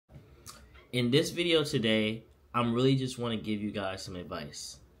In this video today, I'm really just want to give you guys some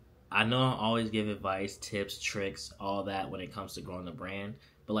advice. I know I always give advice, tips, tricks, all that when it comes to growing a brand.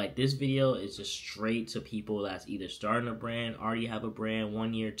 But like this video is just straight to people that's either starting a brand, already have a brand,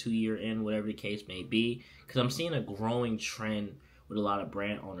 1 year, 2 year in, whatever the case may be. Because I'm seeing a growing trend with a lot of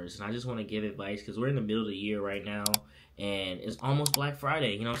brand owners. And I just want to give advice because we're in the middle of the year right now. And it's almost Black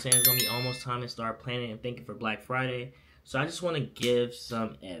Friday. You know what I'm saying? It's going to be almost time to start planning and thinking for Black Friday. So I just want to give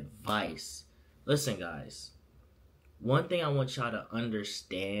some advice. Listen, guys. One thing I want y'all to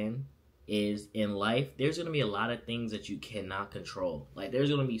understand is in life, there's going to be a lot of things that you cannot control. Like, there's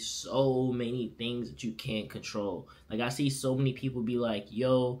going to be so many things that you can't control. Like, I see so many people be like,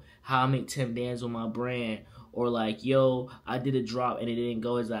 yo, how I make 10 bands with my brand. Or like, yo, I did a drop and it didn't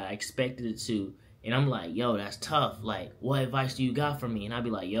go as I expected it to. And I'm like, yo, that's tough. Like, what advice do you got for me? And I'd be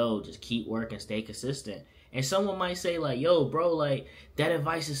like, yo, just keep working, stay consistent. And someone might say like, yo, bro, like, that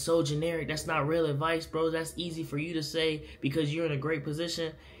advice is so generic. That's not real advice, bro. That's easy for you to say because you're in a great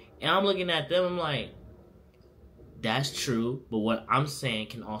position. And I'm looking at them, I'm like, that's true. But what I'm saying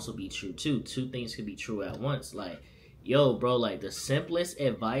can also be true too. Two things can be true at once. Like, yo, bro, like, the simplest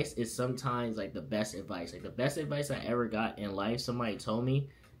advice is sometimes like the best advice. Like, the best advice I ever got in life, somebody told me,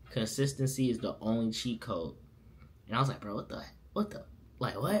 consistency is the only cheat code. And I was like, bro, what the,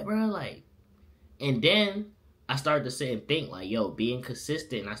 like, what, bro? Like, and then I started to sit and think, like, yo, being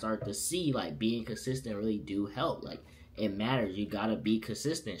consistent. I started to see, like, being consistent really do help. Like, it matters. You got to be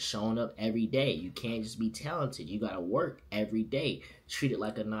consistent, showing up every day. You can't just be talented. You got to work every day. Treat it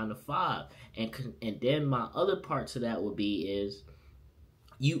like a 9 to 5. And then my other part to that would be is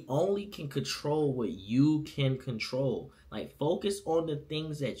you only can control what you can control. Like, focus on the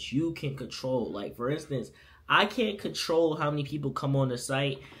things that you can control. Like, for instance, I can't control how many people come on the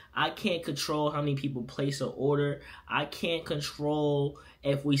site. I can't control how many people place an order. I can't control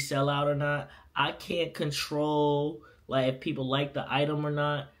if we sell out or not. I can't control, like, if people like the item or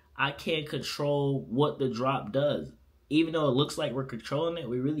not. I can't control what the drop does. Even though it looks like we're controlling it,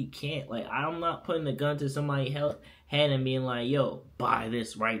 we really can't. Like, I'm not putting the gun to somebody's head and being like, yo, buy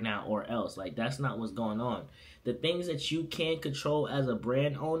this right now or else. Like, that's not what's going on. The things that you can't control as a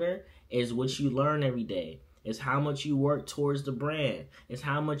brand owner is what you learn every day. It's how much you work towards the brand. It's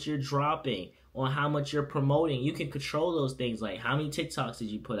how much you're dropping, or how much you're promoting. You can control those things, like how many TikToks did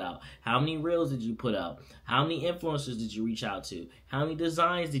you put out? How many Reels did you put out? How many influencers did you reach out to? How many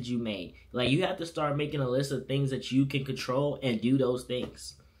designs did you make? Like, you have to start making a list of things that you can control and do those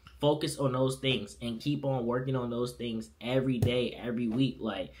things. Focus on those things and keep on working on those things every day, every week.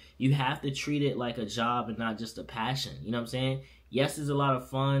 Like, you have to treat it like a job and not just a passion. You know what I'm saying? Yes, it's a lot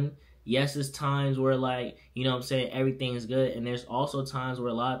of fun. Yes, there's times where, like, you know what I'm saying, everything's good. And there's also times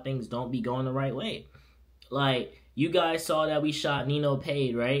where a lot of things don't be going the right way. Like, you guys saw that we shot Nino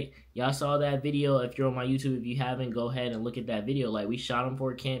Paid, right? Y'all saw that video. If you're on my YouTube, if you haven't, go ahead and look at that video. Like, we shot him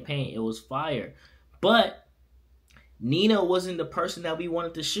for a campaign. It was fire. But Nino wasn't the person that we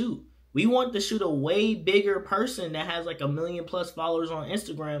wanted to shoot. We wanted to shoot a way bigger person that has like 1 million+ followers on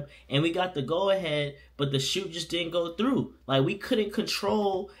Instagram, and we got the go ahead, but the shoot just didn't go through. Like, we couldn't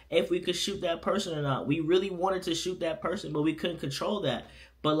control if we could shoot that person or not. We really wanted to shoot that person, but we couldn't control that.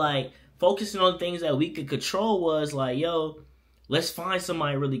 But like, focusing on things that we could control was like, yo, let's find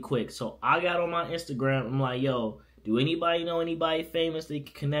somebody really quick. So I got on my Instagram. I'm like, yo, do anybody know anybody famous that you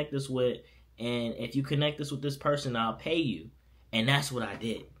can connect us with? And if you connect us with this person, I'll pay you. And that's what I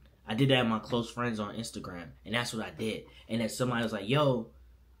did. I did that with my close friends on Instagram, and that's what I did. And then somebody was like, yo,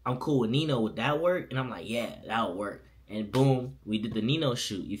 I'm cool with Nino. Would that work? And I'm like, yeah, that'll work. And boom, we did the Nino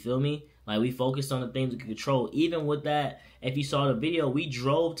shoot. You feel me? Like, we focused on the things we could control. Even with that, if you saw the video, we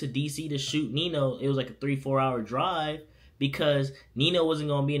drove to DC to shoot Nino. It was like a 3-4 hour drive because Nino wasn't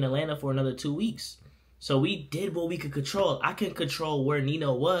going to be in Atlanta for another 2 weeks. So we did what we could control. I couldn't control where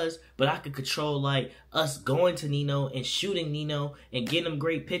Nino was, but I could control, like, us going to Nino and shooting Nino and getting him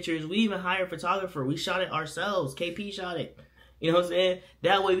great pictures. We even hired a photographer. We shot it ourselves. KP shot it. You know what I'm saying?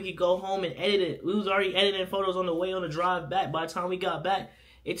 That way we could go home and edit it. We was already editing photos on the way on the drive back. By the time we got back,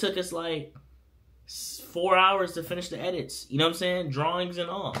 it took us like 4 hours to finish the edits. You know what I'm saying? Drawings and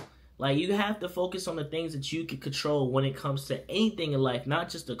all. Like, you have to focus on the things that you can control when it comes to anything in life, not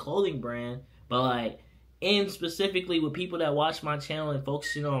just a clothing brand, but like, and specifically with people that watch my channel and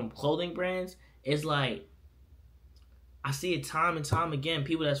focusing on clothing brands, it's like, I see it time and time again.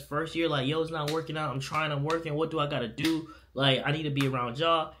 People that's first year, like, yo, it's not working out. I'm working. What do I got to do? Like, I need to be around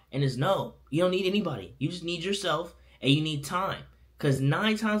y'all. And it's no. You don't need anybody. You just need yourself, and you need time. Because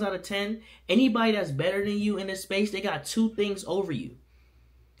 9 times out of 10, anybody that's better than you in this space, they got 2 things over you.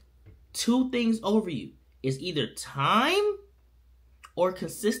 2 things over you is either time or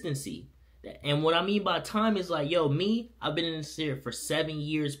consistency. And what I mean by time is like, yo, me, I've been in this here for 7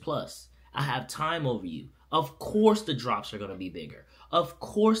 years plus. I have time over you. Of course the drops are going to be bigger. Of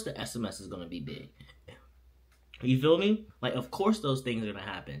course the SMS is going to be big. You feel me? Like, of course those things are going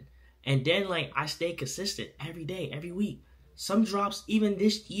to happen. And then, like, I stay consistent every day, every week. Some drops, even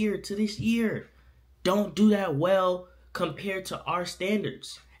this year to this year, don't do that well compared to our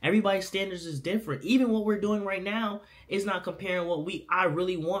standards. Everybody's standards is different. Even what we're doing right now is not comparing what I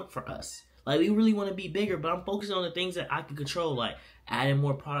really want for us. Like, we really want to be bigger, but I'm focusing on the things that I can control, like adding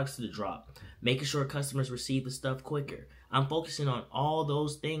more products to the drop, making sure customers receive the stuff quicker. I'm focusing on all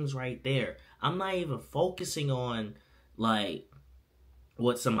those things right there. I'm not even focusing on, like,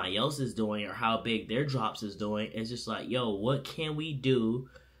 what somebody else is doing or how big their drops is doing. It's just like, yo, what can we do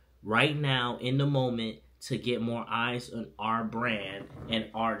right now in the moment to get more eyes on our brand and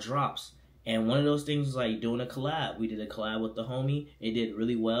our drops? And one of those things is like doing a collab. We did a collab with the homie. It did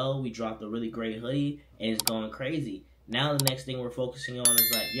really well. We dropped a really great hoodie and it's going crazy. Now the next thing we're focusing on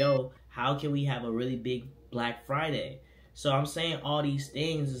is like, yo, how can we have a really big Black Friday? So I'm saying all these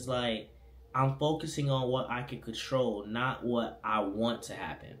things is like, I'm focusing on what I can control, not what I want to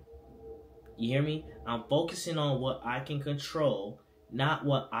happen. You hear me? I'm focusing on what I can control, not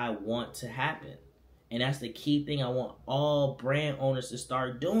what I want to happen. And that's the key thing I want all brand owners to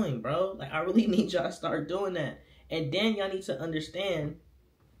start doing, bro. Like, I really need y'all to start doing that. And then y'all need to understand,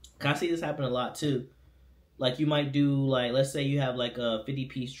 cause I see this happen a lot too. Like, you might do, like, let's say you have like a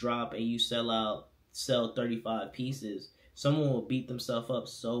 50-piece drop and you sell 35 pieces. Someone will beat themselves up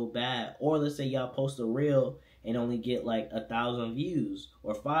so bad. Or let's say y'all post a reel and only get like 1,000 views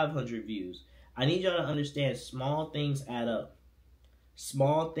or 500 views. I need y'all to understand small things add up.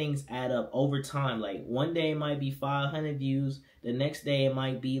 Small things add up over time. Like, one day it might be 500 views. The next day it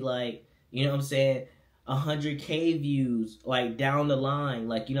might be like, you know what I'm saying, 100K views, like down the line.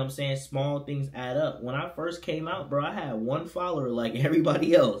 Like, you know what I'm saying? Small things add up. When I first came out, bro, I had one follower like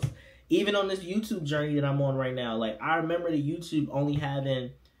everybody else. Even on this YouTube journey that I'm on right now, like, I remember the YouTube only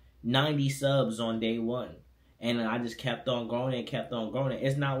having 90 subs on day one. And I just kept on growing and kept on growing.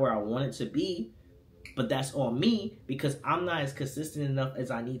 It's not where I want it to be, but that's on me because I'm not as consistent enough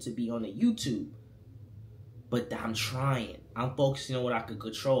as I need to be on the YouTube. But I'm trying. I'm focusing on what I can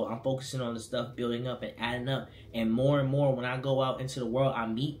control. I'm focusing on the stuff building up and adding up. And more, when I go out into the world, I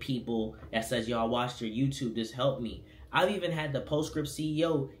meet people that says, yo, I watched your YouTube. This helped me. I've even had the Postscript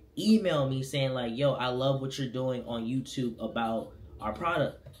CEO email me saying like, yo, I love what you're doing on YouTube about our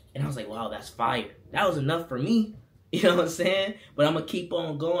product. And I was like, wow, that's fire. That was enough for me. You know what I'm saying? But I'm going to keep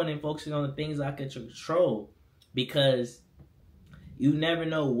on going and focusing on the things I can control, because you never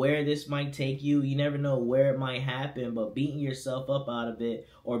know where this might take you. You never know where it might happen, but beating yourself up out of it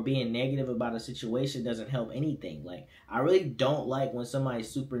or being negative about a situation doesn't help anything. Like, I really don't like when somebody's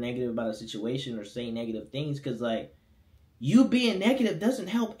super negative about a situation or saying negative things, because like, you being negative doesn't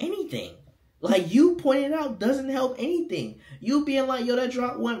help anything. Like, you pointing out doesn't help anything. You being like, yo, that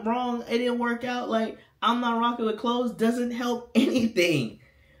drop went wrong, it didn't work out, like, I'm not rocking with clothes, doesn't help anything.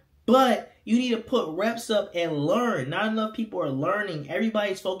 But you need to put reps up and learn. Not enough people are learning.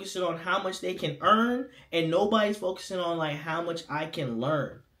 Everybody's focusing on how much they can earn, and nobody's focusing on like how much I can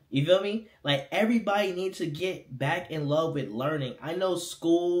learn. You feel me? Like, everybody needs to get back in love with learning. I know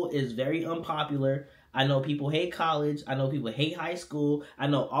school is very unpopular. I know people hate college. I know people hate high school. I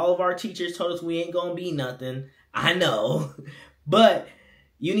know all of our teachers told us we ain't gonna be nothing. I know. But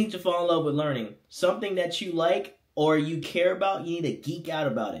you need to fall in love with learning. Something that you like or you care about, you need to geek out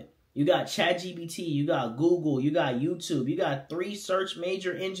about it. You got ChatGPT, you got Google, you got YouTube. You got 3 search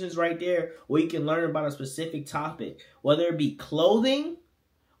major engines right there where you can learn about a specific topic. Whether it be clothing,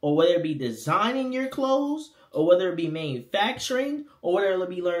 or whether it be designing your clothes, or whether it be manufacturing, or whether it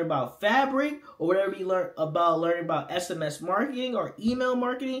be learning about fabric, or whether it be learning about SMS marketing or email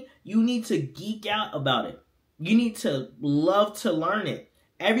marketing, you need to geek out about it. You need to love to learn it.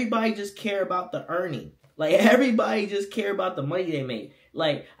 Everybody just care about the earning. Like, everybody just care about the money they make.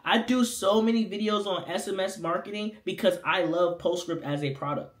 Like, I do so many videos on SMS marketing because I love Postscript as a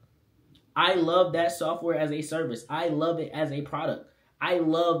product. I love that software as a service. I love it as a product. I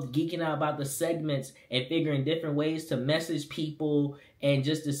love geeking out about the segments and figuring different ways to message people and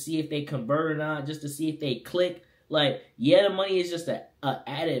just to see if they convert or not, just to see if they click. Like, yeah, the money is just an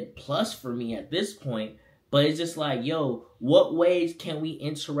added plus for me at this point, but it's just like, yo, what ways can we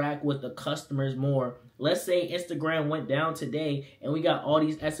interact with the customers more? Let's say Instagram went down today and we got all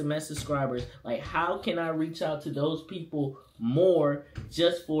these SMS subscribers. Like, how can I reach out to those people more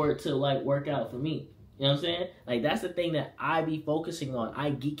just for it to like work out for me? You know what I'm saying? Like, that's the thing that I be focusing on. I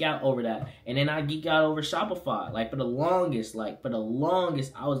geek out over that. And then I geek out over Shopify. Like, for the longest,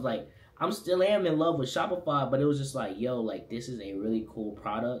 I was like, I'm still am in love with Shopify, but it was just like, yo, like this is a really cool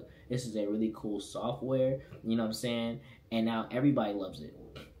product. This is a really cool software. You know what I'm saying? And now everybody loves it.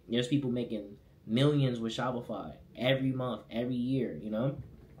 There's people making millions with Shopify every month, every year, you know?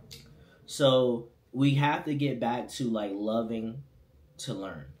 So we have to get back to like loving to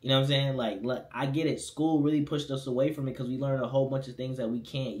learn. You know what I'm saying? Like I get it. School really pushed us away from it because we learned a whole bunch of things that we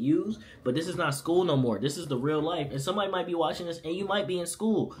can't use. But this is not school no more. This is the real life. And somebody might be watching this and you might be in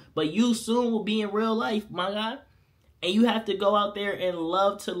school. But you soon will be in real life, my guy. And you have to go out there and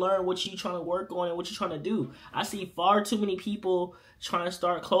love to learn what you're trying to work on and what you're trying to do. I see far too many people trying to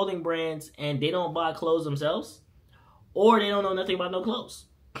start clothing brands and they don't buy clothes themselves. Or they don't know nothing about no clothes.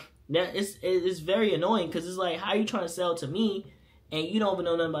 That it's very annoying because it's like, how are you trying to sell to me and you don't even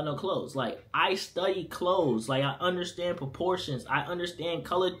know nothing about no clothes? Like, I study clothes. Like, I understand proportions. I understand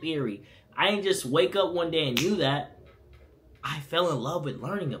color theory. I ain't just wake up one day and knew that. I fell in love with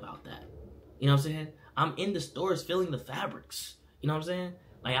learning about that. You know what I'm saying? I'm in the stores feeling the fabrics. You know what I'm saying?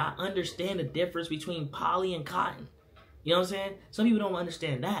 Like, I understand the difference between poly and cotton. You know what I'm saying? Some people don't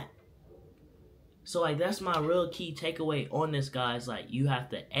understand that. So, like, that's my real key takeaway on this, guys. Like, you have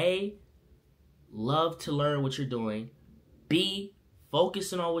to, A, love to learn what you're doing. B,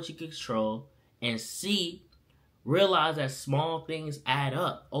 focusing on what you can control. And C, realize that small things add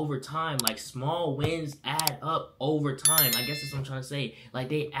up over time. Like, small wins add up over time. I guess that's what I'm trying to say. Like,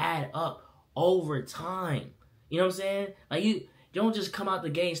 they add up over time. You know what I'm saying? Like, you don't just come out the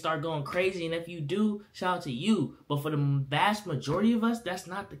gate and start going crazy. And if you do, shout out to you. But for the vast majority of us, that's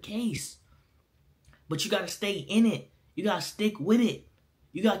not the case. But you got to stay in it. You got to stick with it.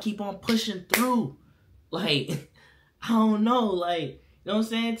 You got to keep on pushing through. Like, I don't know. Like, you know what I'm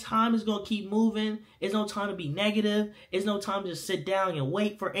saying? Time is going to keep moving. It's no time to be negative. It's no time to just sit down and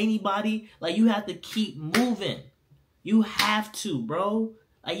wait for anybody. Like, you have to keep moving. You have to, bro.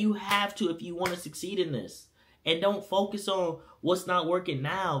 Like, you have to if you want to succeed in this. And don't focus on what's not working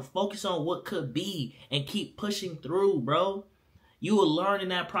now. Focus on what could be and keep pushing through, bro. You will learn in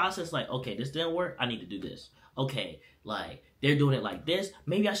that process, like, okay, this didn't work. I need to do this. Okay, like, they're doing it like this.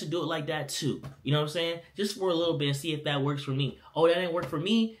 Maybe I should do it like that too. You know what I'm saying? Just for a little bit and see if that works for me. Oh, that didn't work for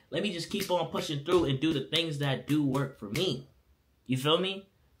me? Let me just keep on pushing through and do the things that do work for me. You feel me?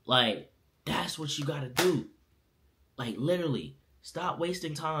 Like, that's what you gotta do. Like, literally, stop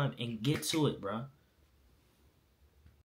wasting time and get to it, bro.